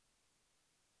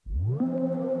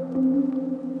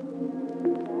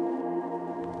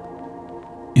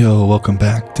Yo, welcome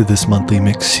back to this monthly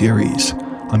mix series.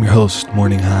 I'm your host,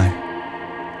 Morning High.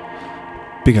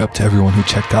 Big up to everyone who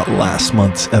checked out last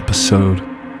month's episode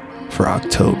for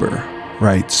October.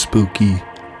 Right, spooky,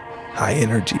 high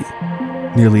energy,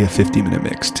 nearly a 50-minute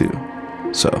mix too.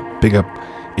 So, big up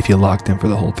if you locked in for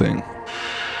the whole thing.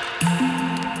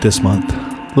 This month,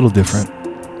 a little different.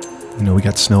 You know, we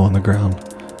got snow on the ground.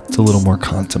 It's a little more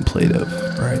contemplative,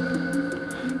 right?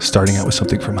 Starting out with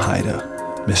something from Haida,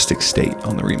 Mystic State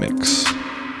on the remix.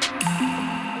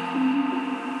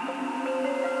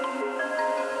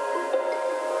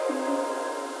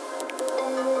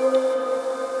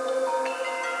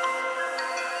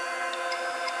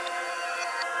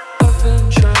 I've been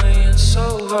trying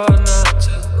so hard not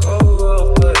to go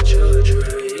up, but you're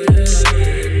trying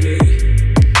me.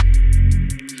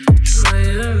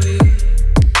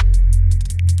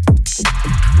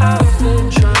 I've been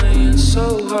trying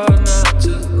so hard not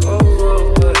to go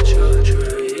up, but you're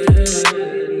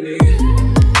trying me.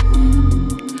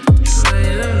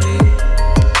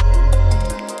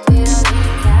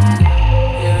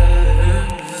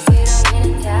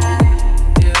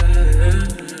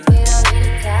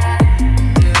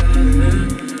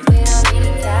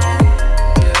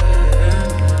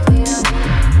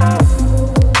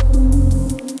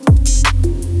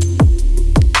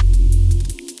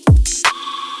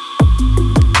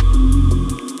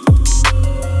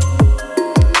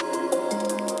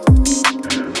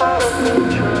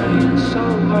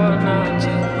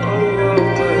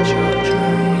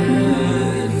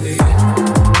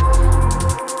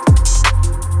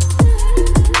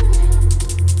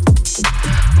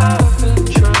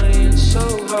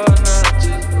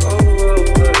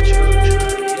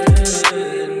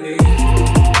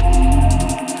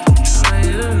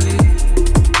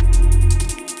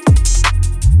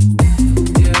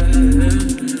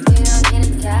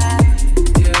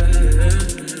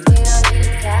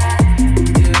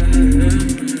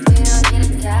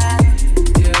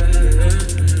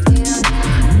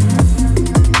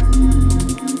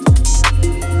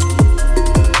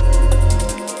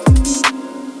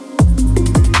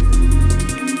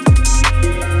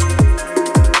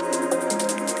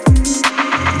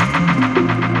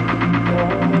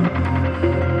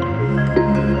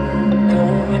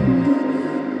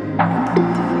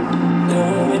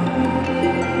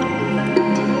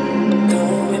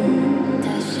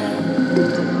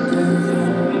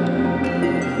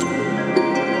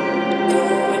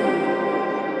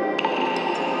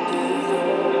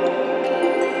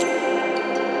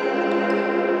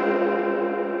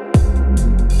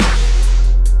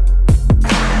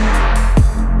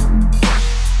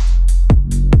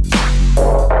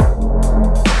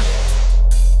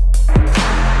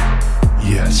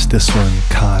 This one,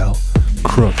 Kial,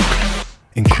 Krook,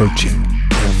 Encroaching,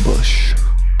 Ambush.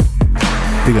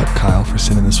 Big up Kial for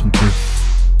sending this one through.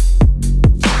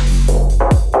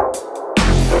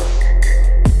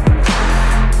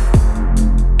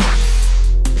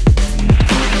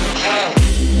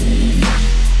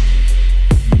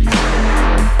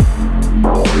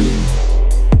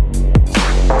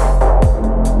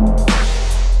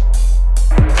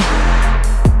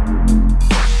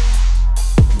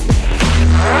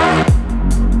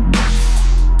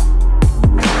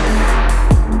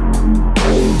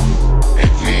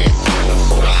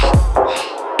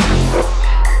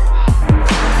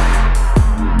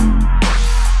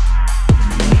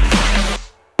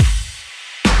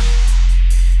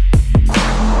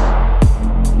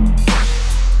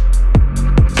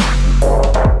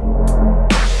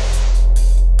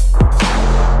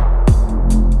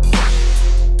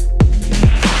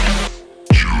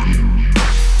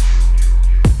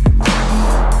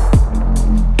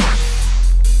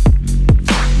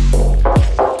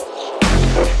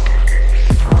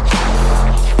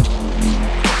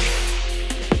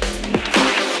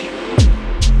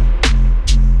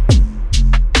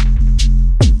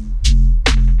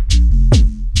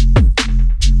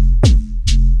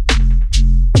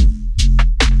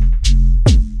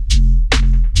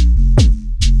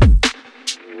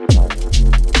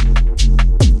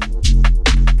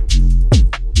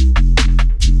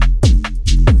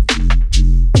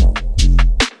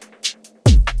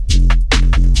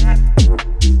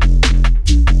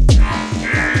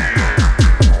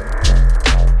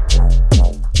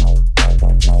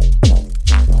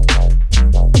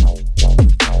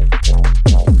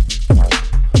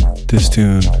 This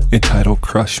tune entitled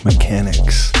Crush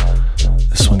Mechanics.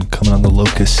 This one coming on the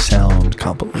Locust Sound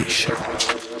compilation.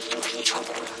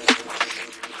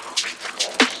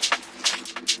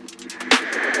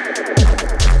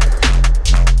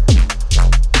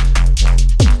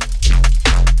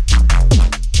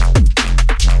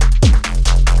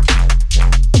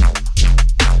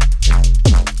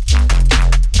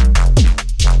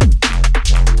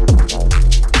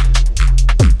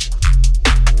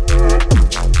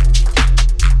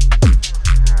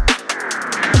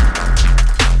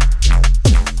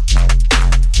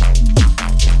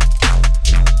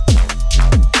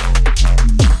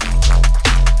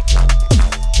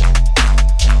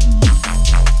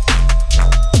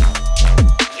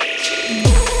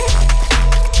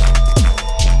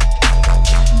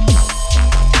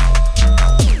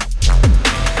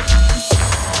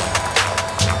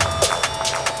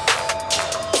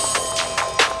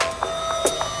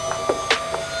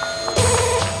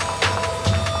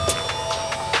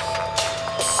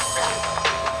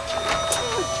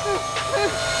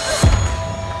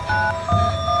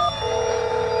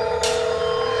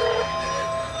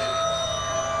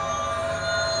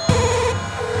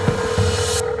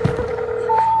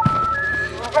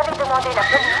 demander la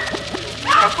police.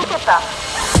 Ne quittez pas.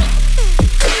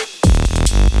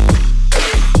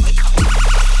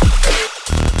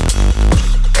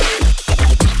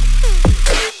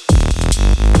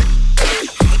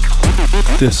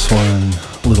 This one,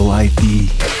 little ID.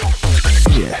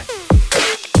 Yeah.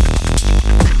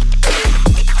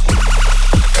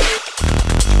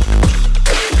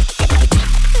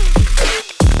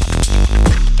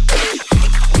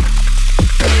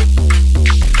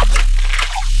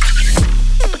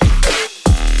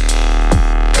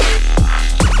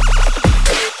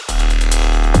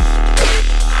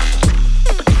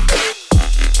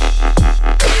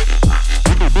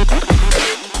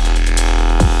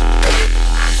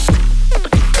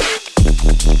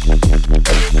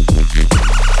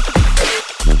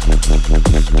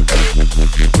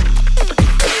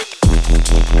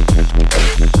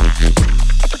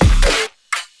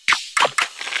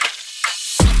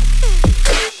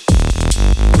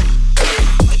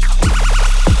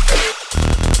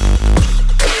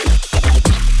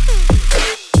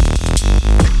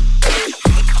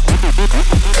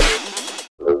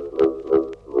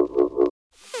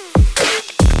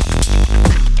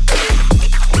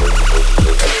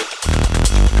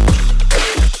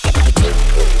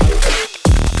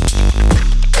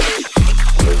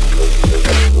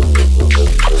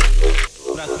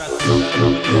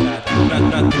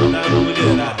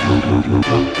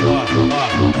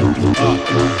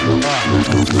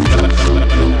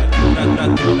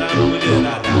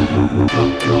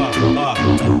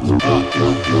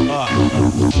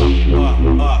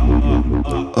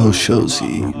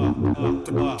 Oxossi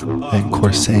and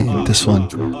Korsain. This one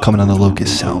coming on the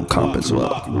Locust Sound Comp as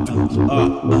well.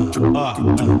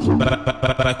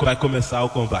 Vai começar o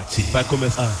combate. Vai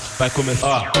começar.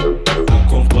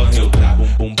 Acompanha o brabo,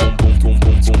 bum bum bum bum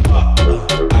bum bum.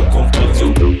 Acompanha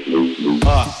o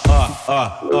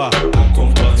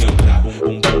acompanha o brabo,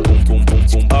 bum bum bum bum bum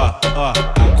bum.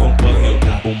 Acompanha o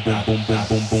brabo, bum bum bum bum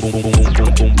bum bum bum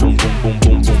bum bum bum bum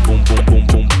bum bum bum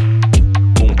bum.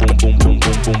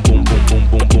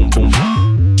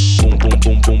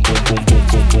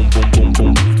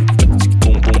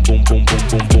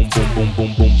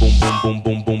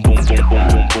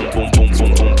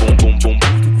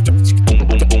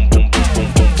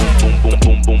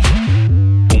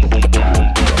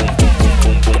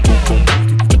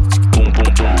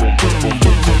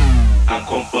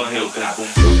 Acompanha o gravo.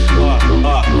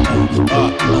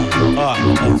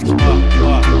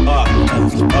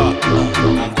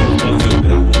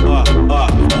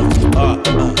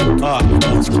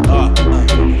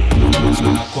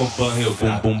 Acompanha o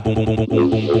gravo. Bum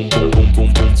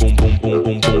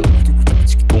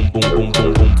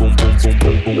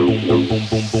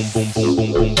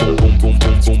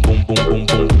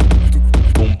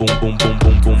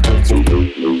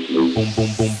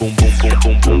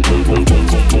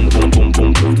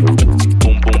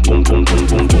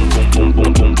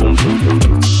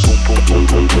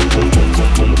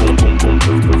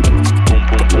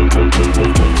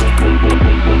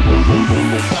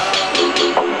bum bum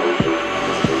bum bum bum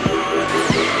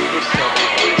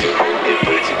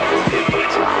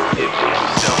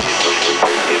bum bum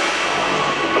bum bum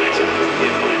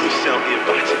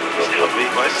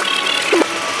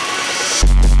bum bum.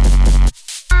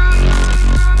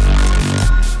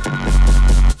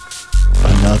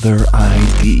 Another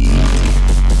ID.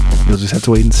 You'll just have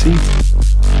to wait and see.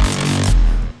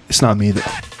 It's not me though.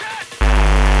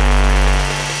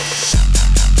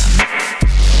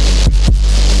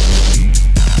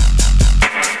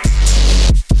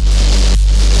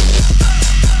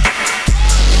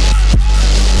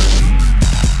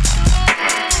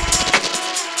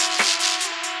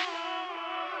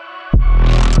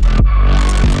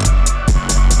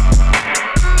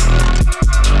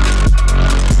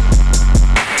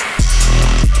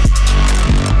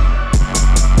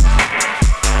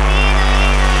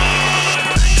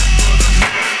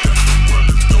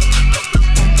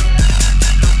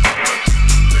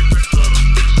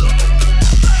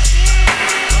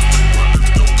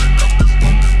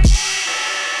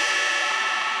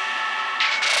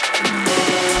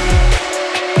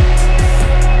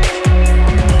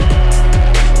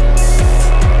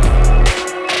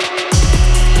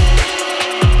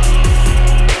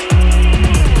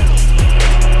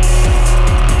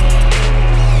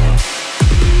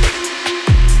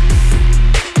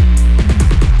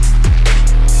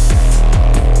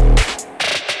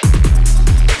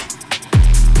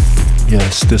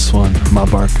 Yes, this one, my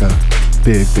Barka.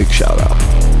 Big shout out.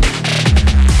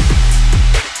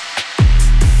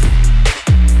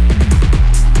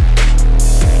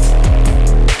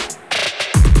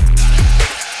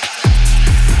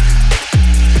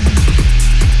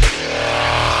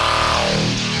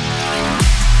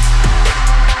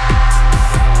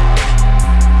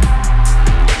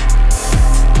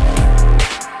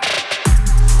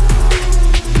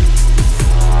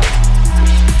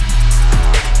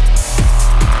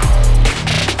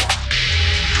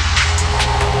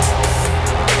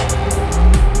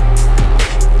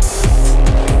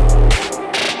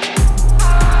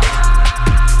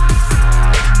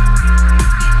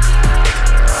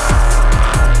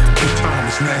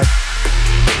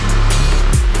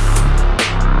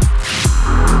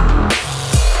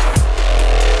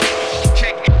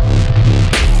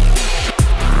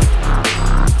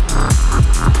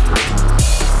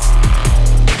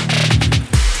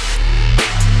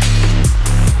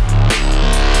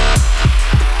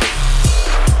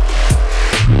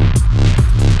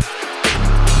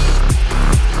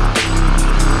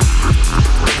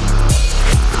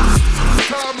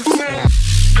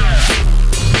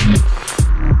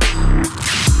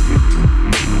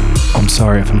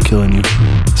 sorry if I'm killing you.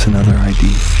 It's another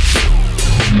ID.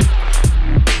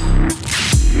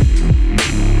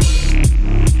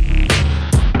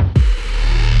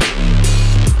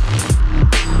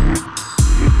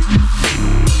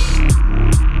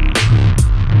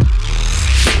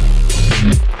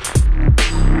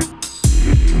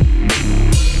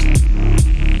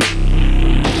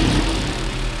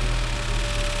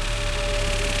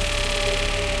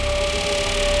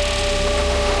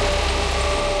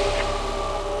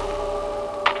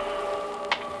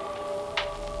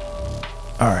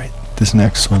 Alright, this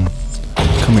next one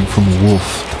coming from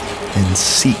Wolf and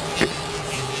Seek.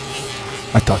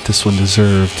 I thought this one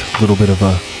deserved a little bit of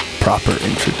a proper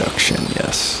introduction,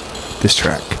 yes. This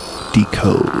track,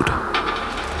 Decode.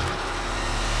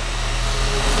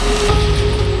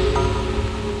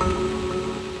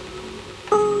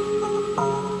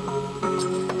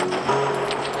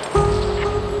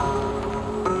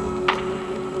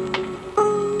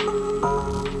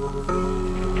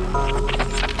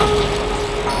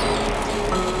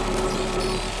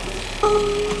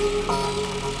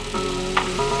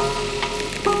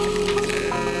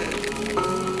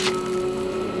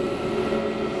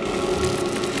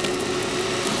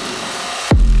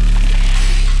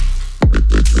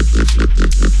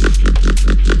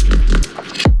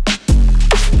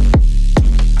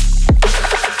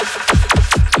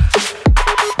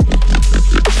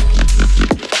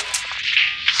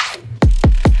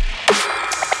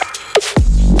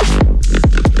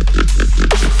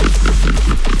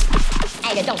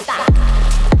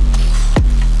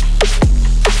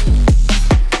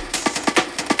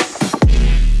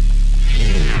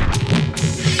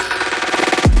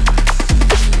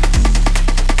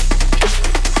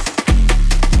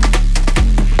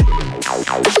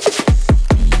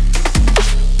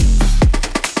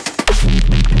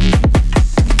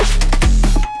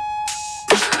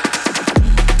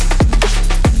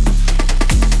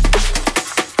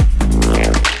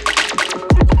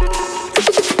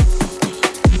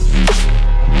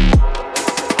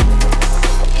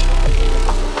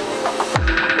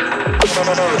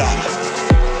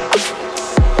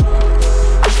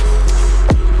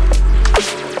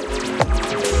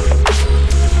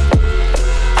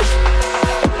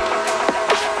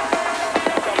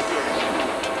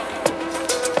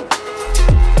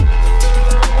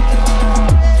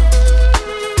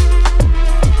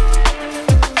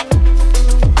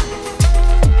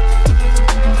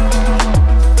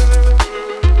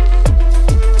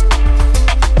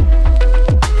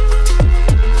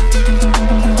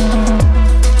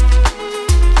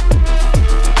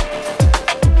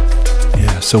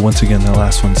 So once again, the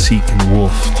last one, Seek and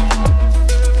Wolf.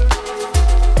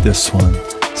 This one,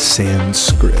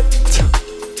 Sandscript.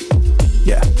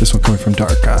 Yeah, this one coming from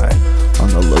Darkai on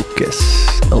the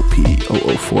Locust LP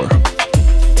 004.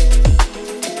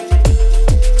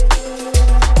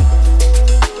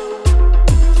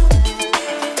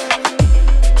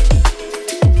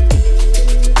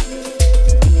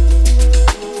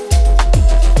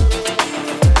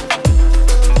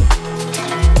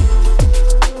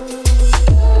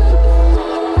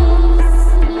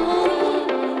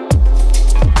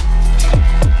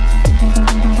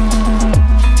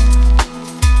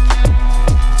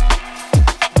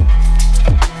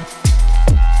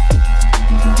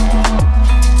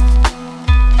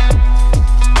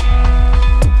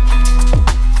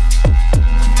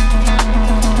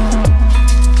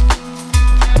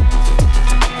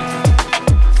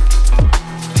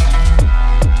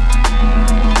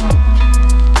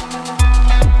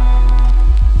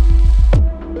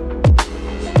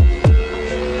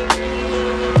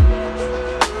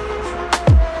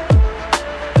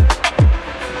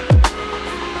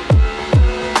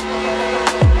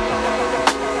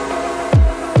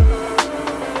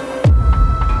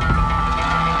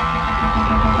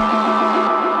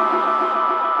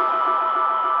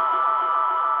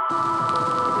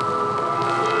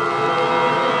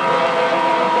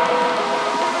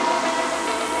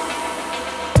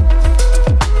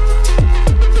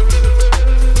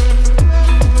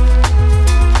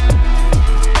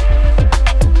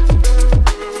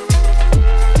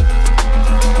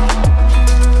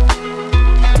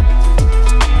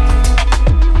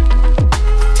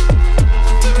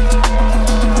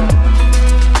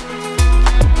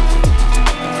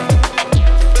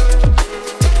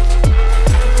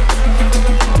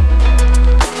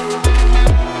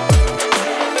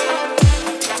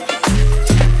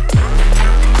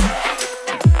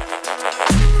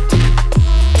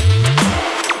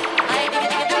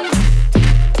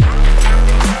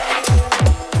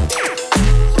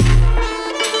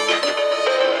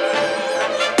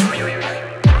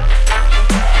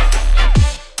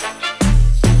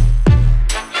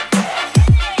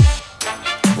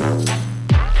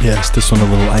 Yes, this one a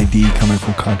little ID coming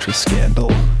from Contra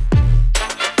Scandal.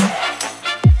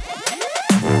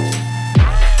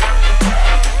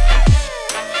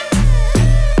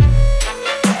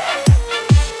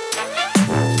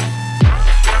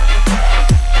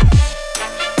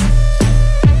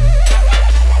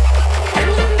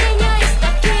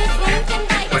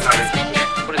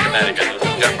 What is the matter, guys?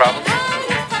 You got a problem?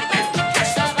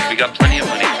 We got plenty of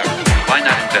money, sir. Why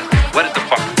not invest it? What is the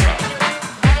fucking problem?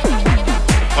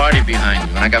 Party behind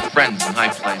you, and I got friends in high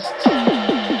places.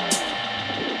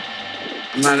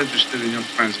 I'm not interested in your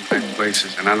friends in high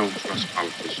places, and I don't trust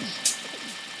politicians.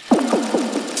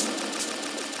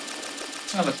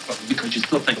 Well, that's probably because you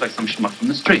still think like some schmuck from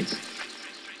the streets.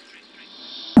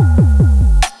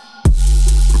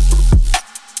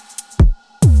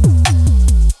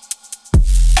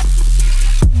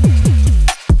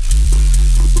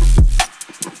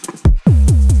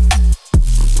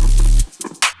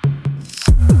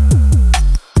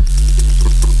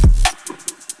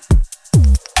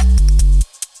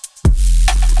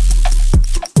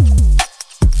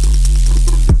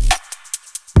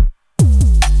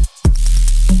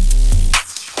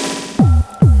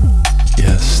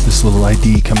 Little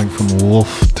ID coming from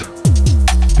Wolfed.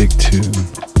 Big tune.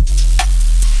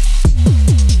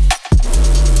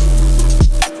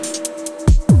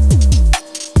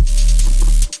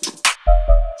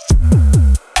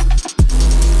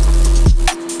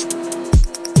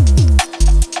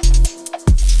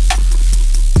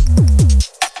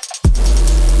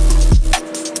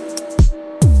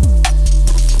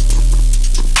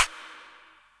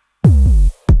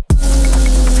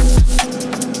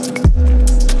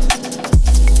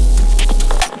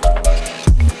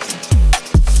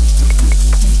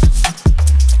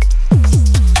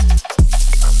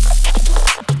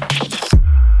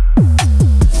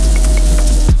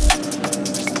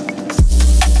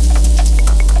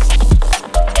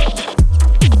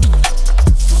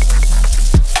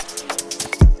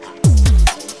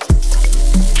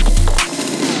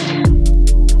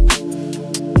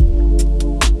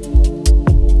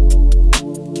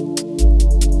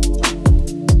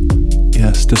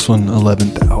 This one,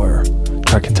 11th Hour,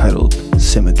 track entitled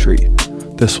Symmetry.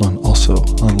 This one also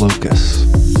on Locus.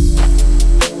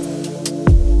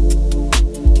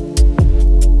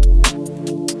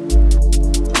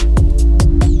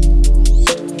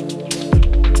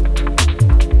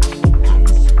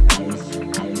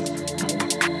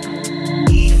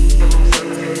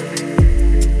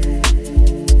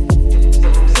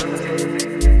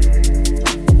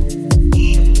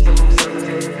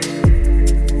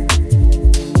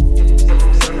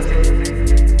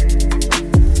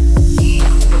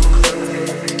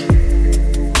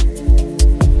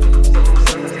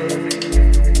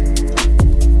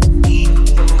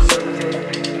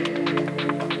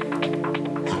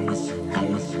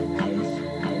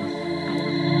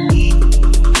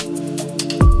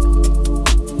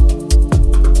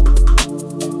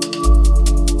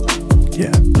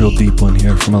 Deep one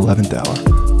here from 11th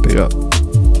Hour. Big up.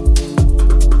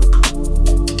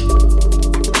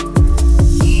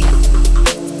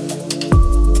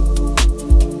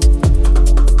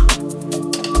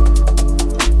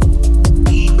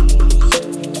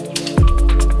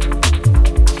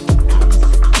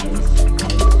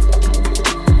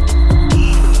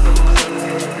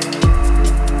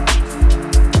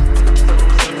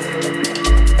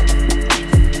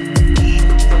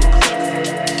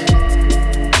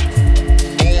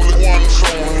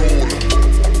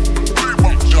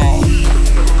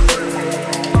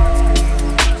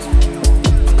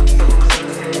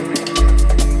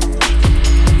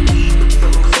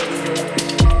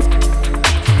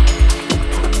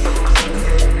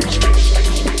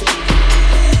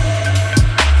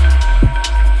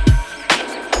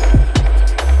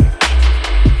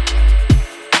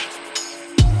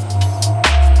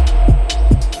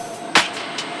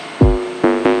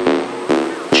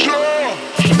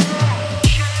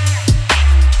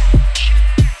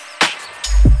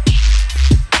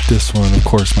 This one, of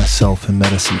course, myself in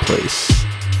Medicine Place.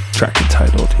 Track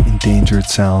entitled Endangered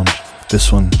Sound.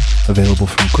 This one available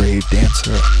from Grave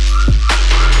Dancer.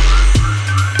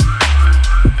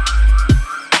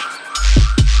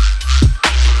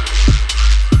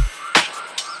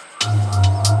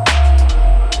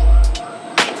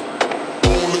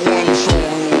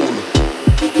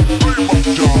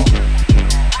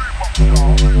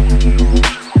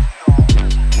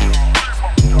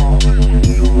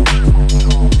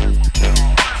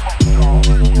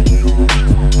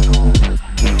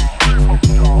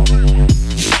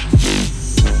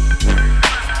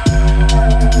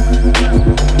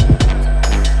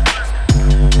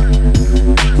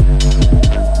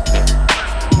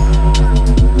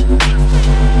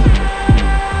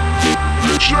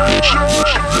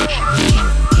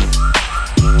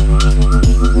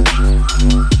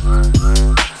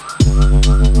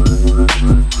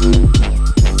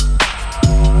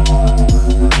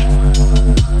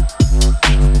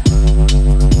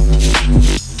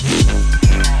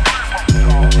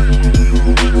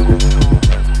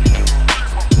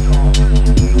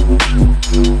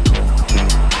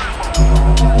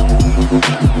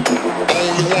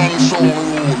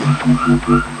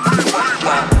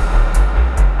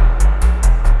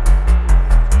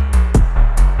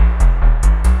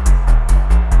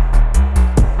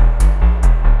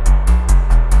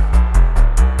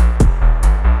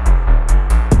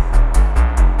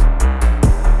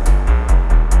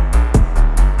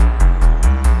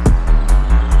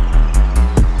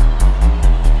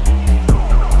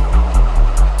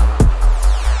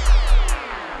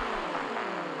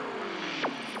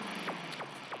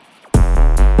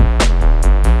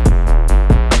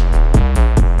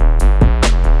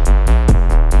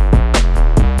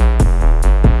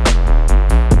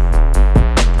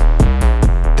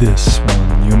 This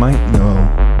one you might know,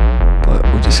 but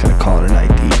we're just gonna call it an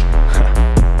ID.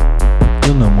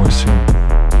 You'll know more soon.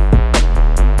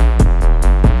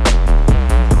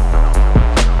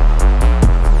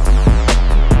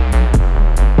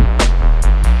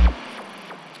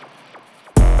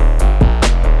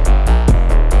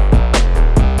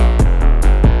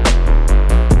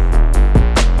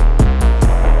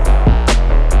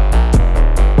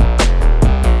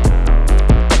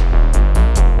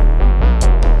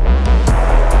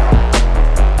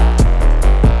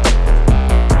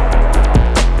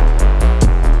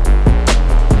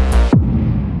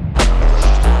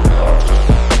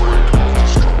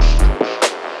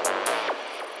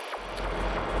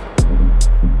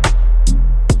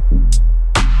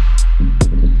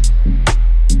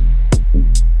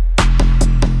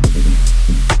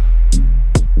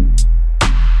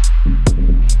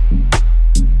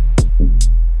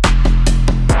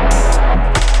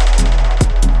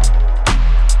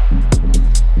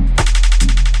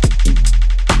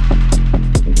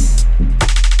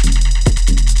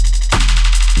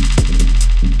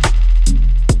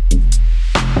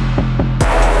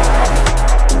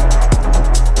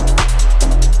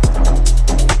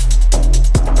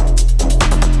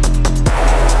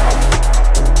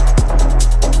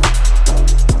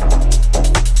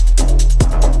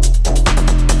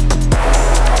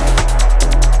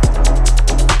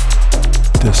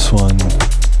 This one,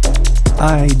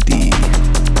 ID.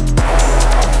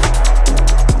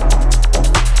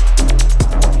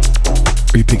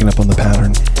 Are you picking up on the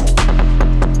pattern?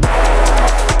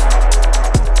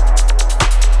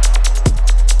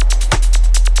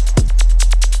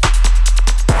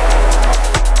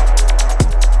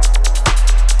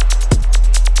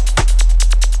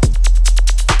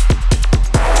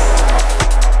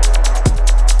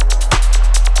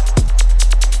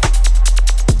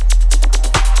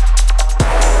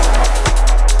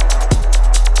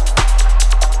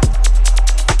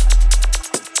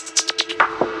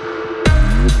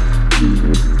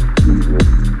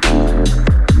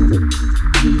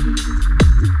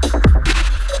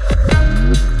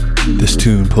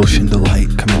 Tune Potion Delight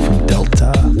coming from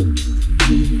Delta,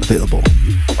 available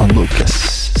on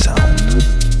Locust Sound.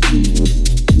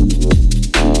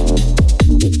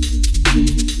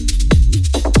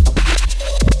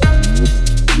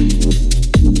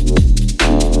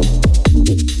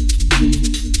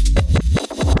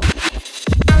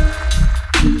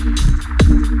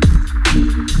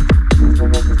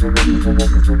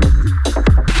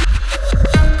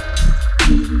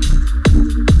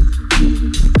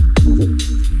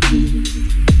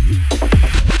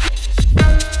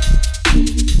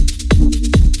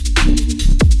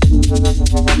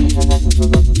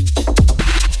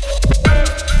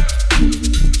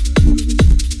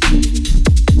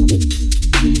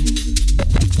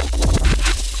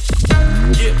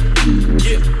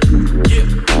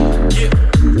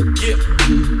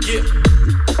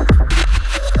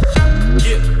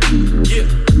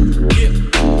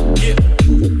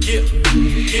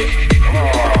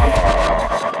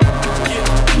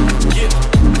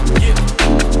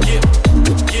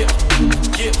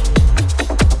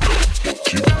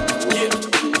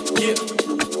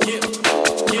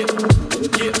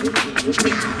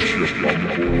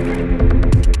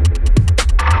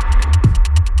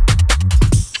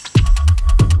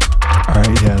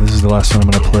 Alright, yeah, this is the last one I'm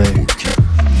going to play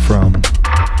from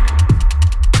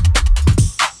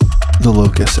the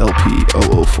Locust LP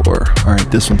 004.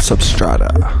 Alright, this one's Substrada.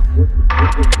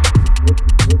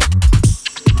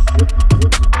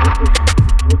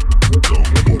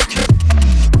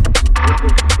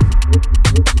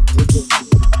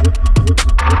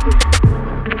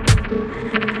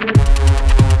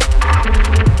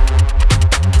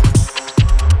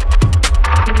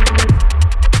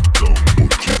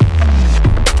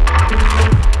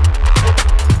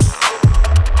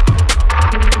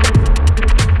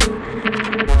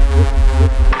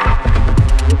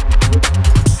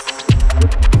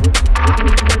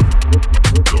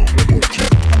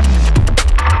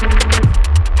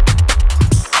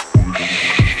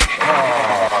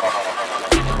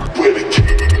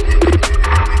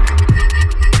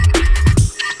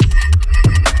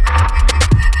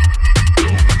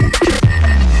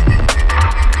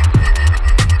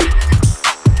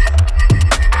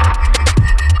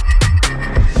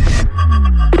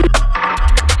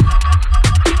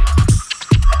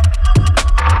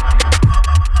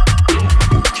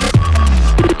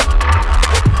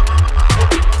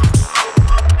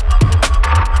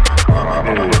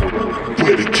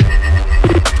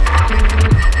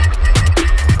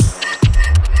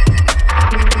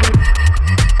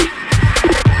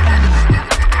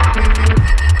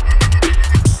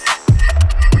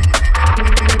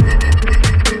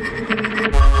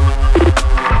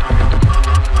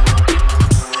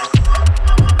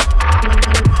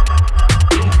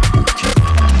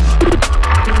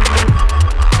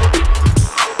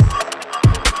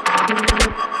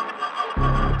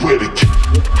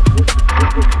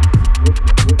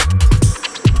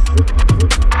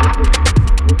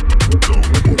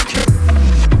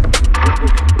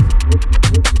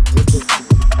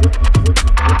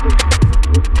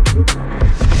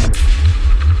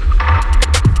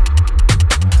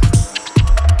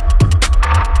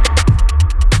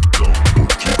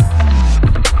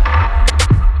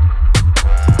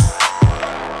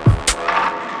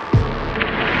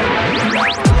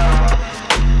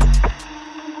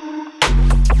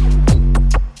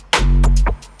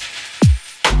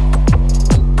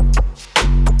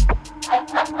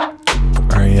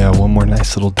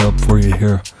 Little dub for you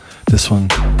here. This one,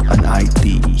 an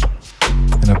ID,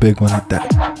 and a big one at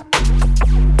that.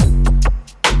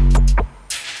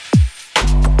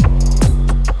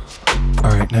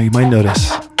 Alright, now you might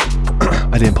notice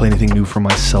I didn't play anything new for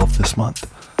myself this month,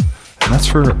 and that's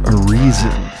for a reason,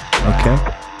 okay?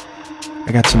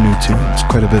 I got some new tunes,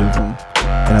 quite a bit of them,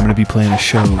 and I'm going to be playing a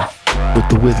show with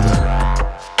the Whittler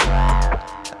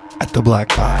at the Black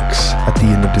Box at the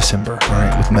end of December,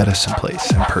 alright, with Medicine Place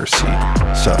and Percy.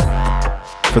 So,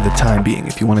 for the time being,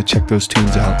 if you want to check those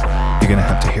tunes out, you're going to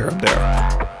have to hear them there,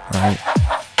 alright?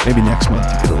 Maybe next month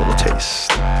you get a little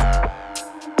taste.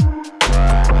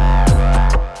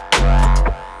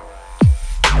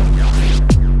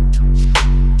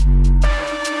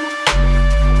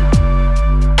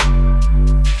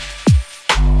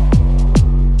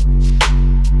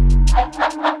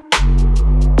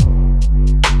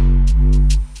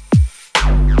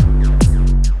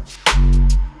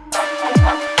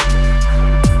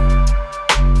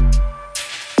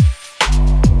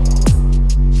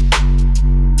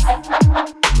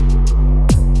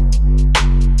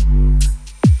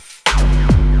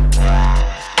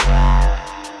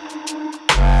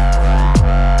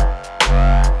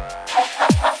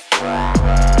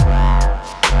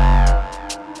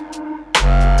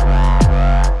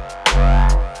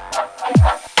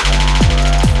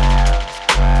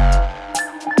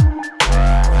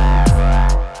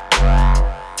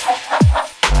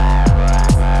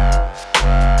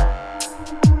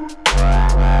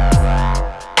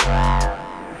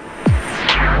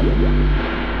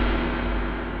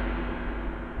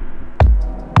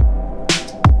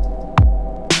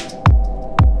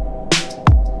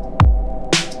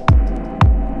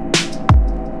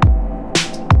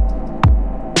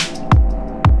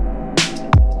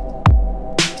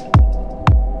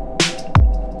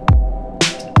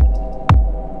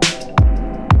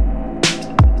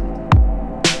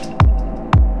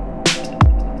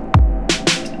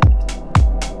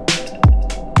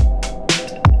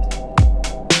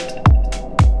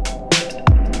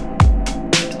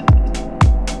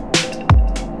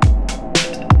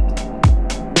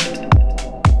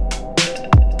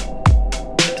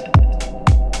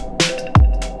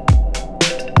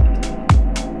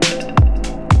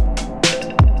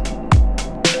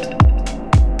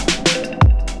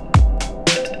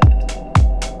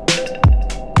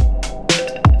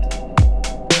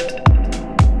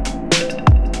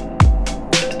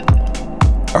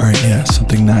 Alright, yeah,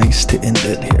 something nice to end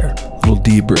it here. Little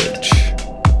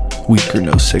DBridge. Weak or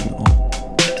no signal.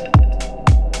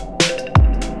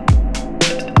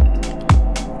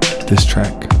 This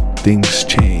track, Things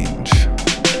Change.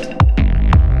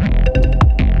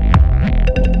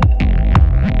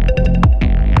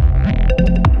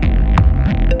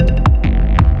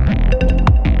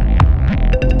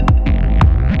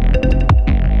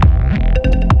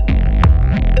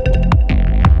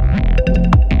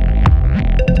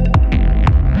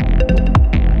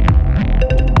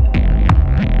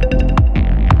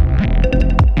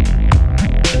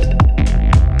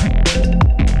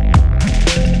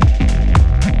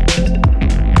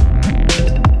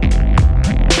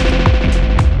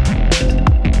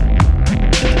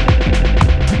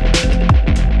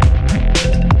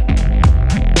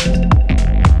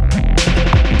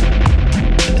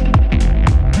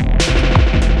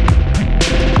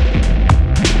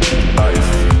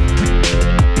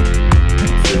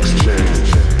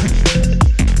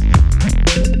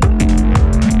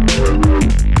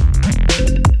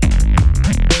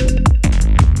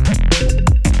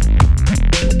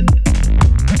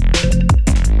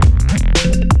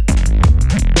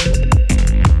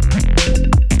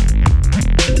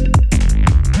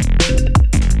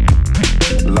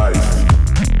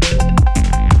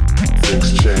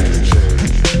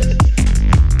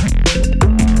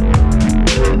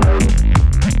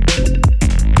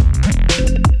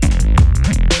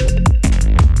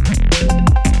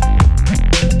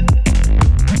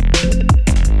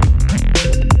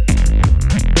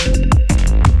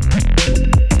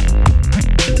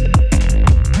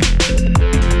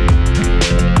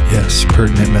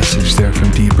 pertinent message there from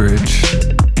DBridge.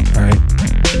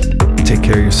 Alright? Take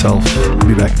care of yourself. I'll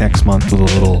be back next month with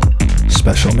a little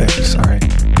special mix,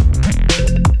 alright?